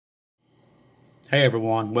Hey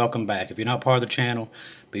everyone, welcome back. If you're not part of the channel,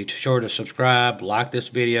 be sure to subscribe, like this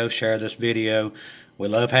video, share this video. We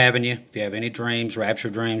love having you. If you have any dreams, rapture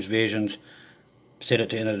dreams, visions, send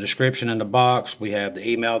it in the description in the box. We have the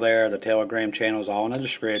email there, the Telegram channel is all in the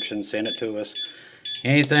description. Send it to us.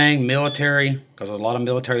 Anything military, because there's a lot of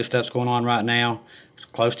military stuff's going on right now.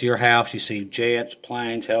 Close to your house, you see jets,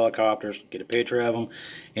 planes, helicopters, get a picture of them.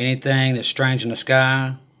 Anything that's strange in the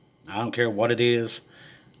sky, I don't care what it is.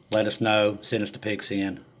 Let us know. Send us the pics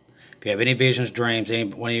in. If you have any visions, dreams,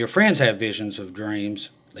 one of your friends have visions of dreams,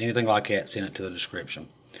 anything like that, send it to the description.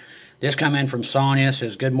 This come in from Sonya.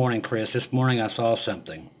 Says, good morning, Chris. This morning I saw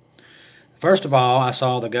something. First of all, I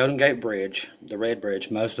saw the Golden Gate Bridge, the red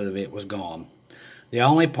bridge. Most of it was gone. The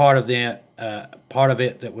only part of it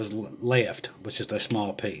that was left was just a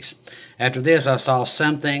small piece. After this, I saw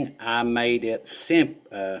something. I made it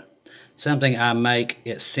simple. I make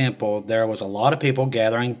it simple. There was a lot of people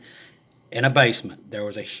gathering in a basement. There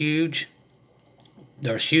was huge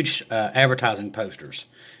advertising posters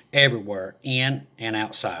everywhere, in and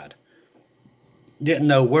outside. Didn't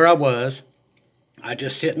know where I was. I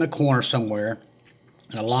just sit in a corner somewhere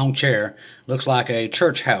in a long chair. Looks like a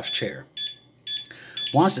church house chair.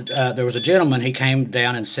 Once there was a gentleman. He came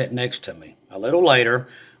down and sat next to me. A little later,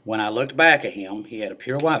 when I looked back at him, he had a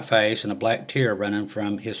pure white face and a black tear running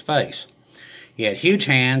from his face. He had huge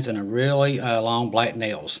hands and a really long black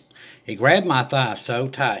nails. He grabbed my thigh so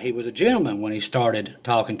tight. He was a gentleman when he started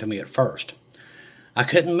talking to me at first. I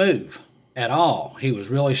couldn't move at all. He was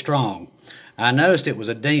really strong. I noticed it was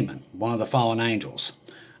a demon, one of the fallen angels.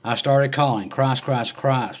 I started calling, Christ, Christ,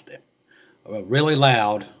 Christ, really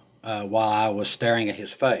loud while I was staring at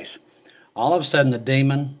his face. All of a sudden, the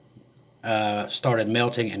demon started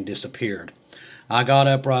melting and disappeared. I got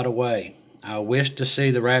up right away. I wished to see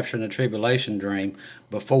the rapture and the tribulation dream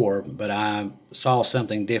before, but I saw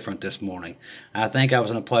something different this morning. I think I was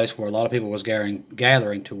in a place where a lot of people was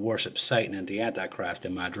gathering to worship Satan and the Antichrist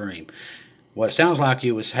in my dream. What it sounds like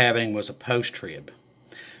you was having was a post-trib.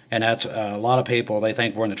 And that's a lot of people, they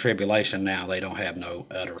think we're in the tribulation now. They don't have no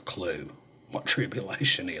utter clue what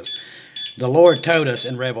tribulation is. The Lord told us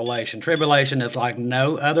in Revelation, tribulation is like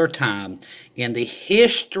no other time in the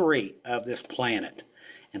history of this planet.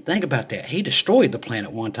 And think about that. He destroyed the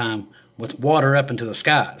planet one time with water up into the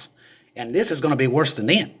skies. And this is going to be worse than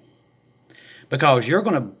then. Because you're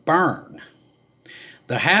going to burn.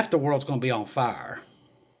 Half the world's going to be on fire.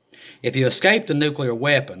 If you escape the nuclear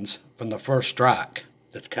weapons from the first strike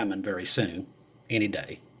that's coming very soon, any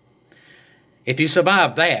day. If you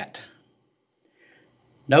survive that,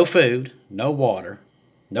 no food, no water,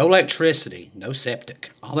 no electricity, no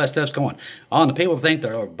septic. All that stuff's going. All the people think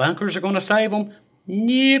their bunkers are going to save them.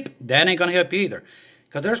 Nope, that ain't going to help you either.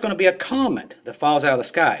 Because there's going to be a comet that falls out of the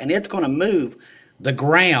sky, and it's going to move the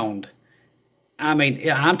ground. I mean,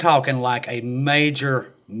 I'm talking like a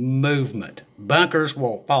major movement. Bunkers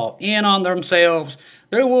will fall in on themselves.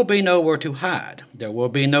 There will be nowhere to hide. There will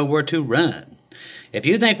be nowhere to run. If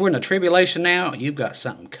you think we're in a tribulation now, you've got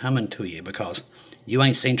something coming to you because you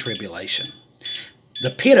ain't seen tribulation.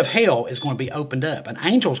 The pit of hell is going to be opened up. An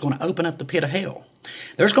angel is going to open up the pit of hell.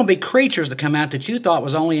 There's going to be creatures that come out that you thought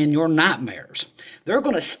was only in your nightmares. They're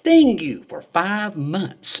going to sting you for 5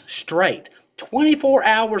 months straight. 24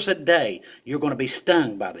 hours a day, you're going to be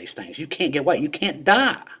stung by these things. You can't get away. You can't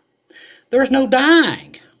die. There's no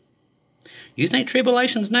dying. You think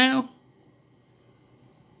tribulation's now?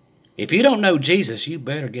 If you don't know Jesus, you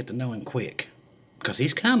better get to know him quick. Because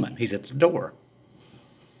he's coming. He's at the door.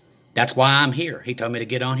 That's why I'm here. He told me to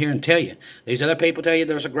get on here and tell you. These other people tell you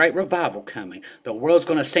there's a great revival coming. The world's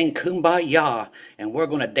going to sing Kumbaya, and we're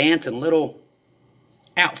going to dance in little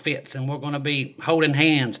outfits, and we're going to be holding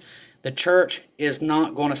hands. The church is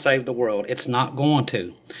not going to save the world. It's not going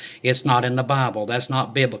to. It's not in the Bible. That's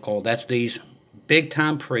not biblical. That's these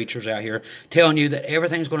big-time preachers out here telling you that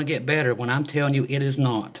everything's going to get better when I'm telling you it is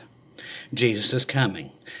not. Jesus is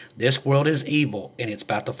coming. This world is evil, and it's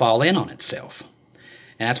about to fall in on itself.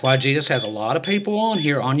 And that's why Jesus has a lot of people on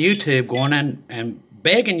here on YouTube going and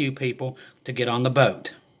begging you people to get on the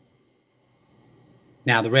boat.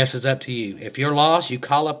 Now, the rest is up to you. If you're lost, you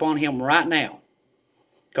call up on him right now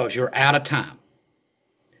because you're out of time.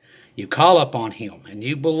 You call up on him and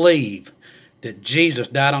you believe that Jesus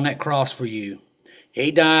died on that cross for you.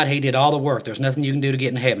 He died. He did all the work. There's nothing you can do to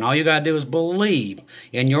get in heaven. All you got to do is believe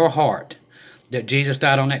in your heart that Jesus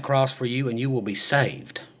died on that cross for you and you will be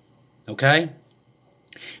saved. Okay?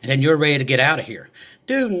 And then you're ready to get out of here.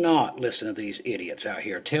 Do not listen to these idiots out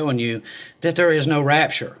here telling you that there is no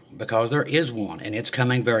rapture, because there is one, and it's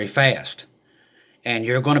coming very fast. And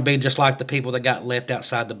you're going to be just like the people that got left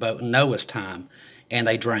outside the boat in Noah's time, and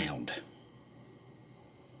they drowned.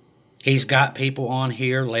 He's got people on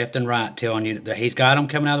here left and right telling you that he's got them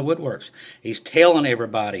coming out of the woodworks. He's telling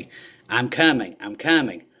everybody, I'm coming, I'm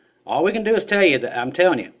coming. All we can do is tell you that I'm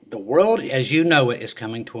telling you, the world as you know it is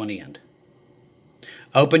coming to an end.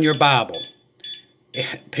 Open your Bible.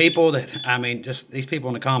 People just these people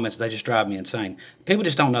in the comments, they just drive me insane. People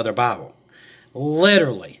just don't know their Bible.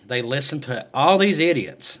 Literally, they listen to all these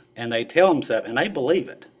idiots and they tell them stuff and they believe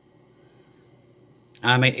it.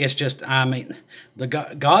 It's just,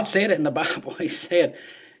 God said it in the Bible. He said,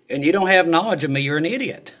 and you don't have knowledge of me, you're an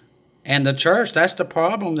idiot. And the church, that's the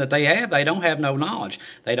problem that they have. They don't have no knowledge.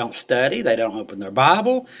 They don't study. They don't open their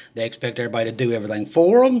Bible. They expect everybody to do everything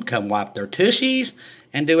for them, come wipe their tushies,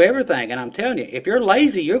 and do everything. And I'm telling you, if you're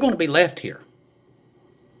lazy, you're going to be left here.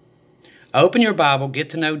 Open your Bible, get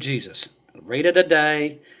to know Jesus. Read it a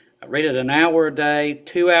day. Read it an hour a day,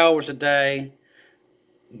 2 hours a day.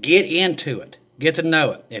 Get into it. Get to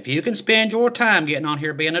know it. If you can spend your time getting on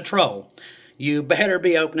here being a troll, you better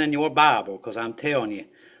be opening your Bible, because I'm telling you,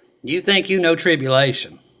 you think you know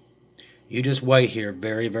tribulation. You just wait here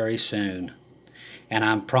very, very soon. And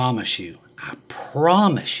I promise you,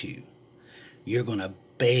 you're going to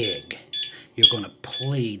beg, you're going to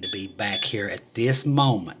plead to be back here at this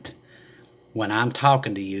moment when I'm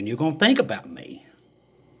talking to you, and you're going to think about me.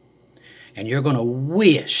 And you're going to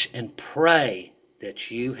wish and pray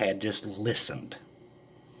that you had just listened.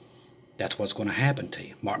 That's what's going to happen to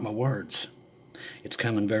you. Mark my words. It's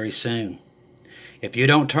coming very soon. If you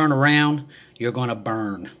don't turn around, you're going to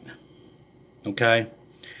burn. Okay?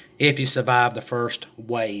 If you survive the first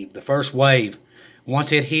wave. The first wave,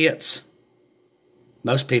 once it hits,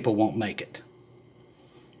 most people won't make it.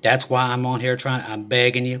 That's why I'm on here I'm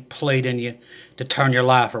begging you, pleading you to turn your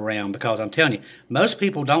life around, because I'm telling you, most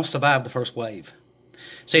people don't survive the first wave.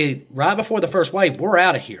 See, right before the first wave, we're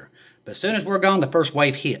out of here. But as soon as we're gone, the first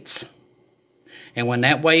wave hits. And when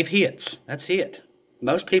that wave hits, that's it.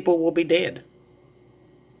 Most people will be dead.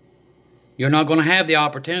 You're not going to have the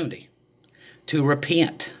opportunity to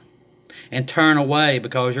repent and turn away,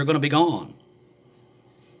 because you're going to be gone.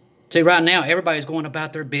 See, right now, everybody's going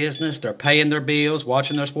about their business. They're paying their bills,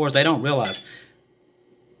 watching their sports. They don't realize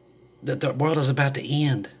that the world is about to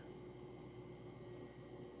end.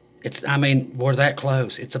 We're that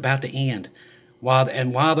close. It's about to end. While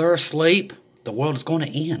they're asleep, the world is going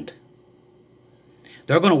to end.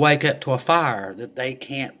 They're going to wake up to a fire that they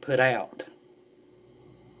can't put out.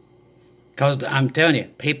 Because I'm telling you,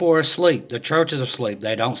 people are asleep. The church is asleep.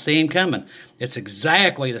 They don't see him coming. It's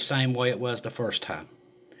exactly the same way it was the first time.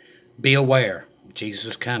 Be aware. Jesus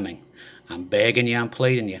is coming. I'm begging you. I'm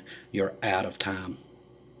pleading you. You're out of time.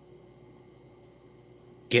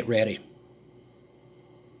 Get ready.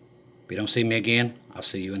 If you don't see me again, I'll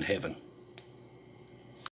see you in heaven.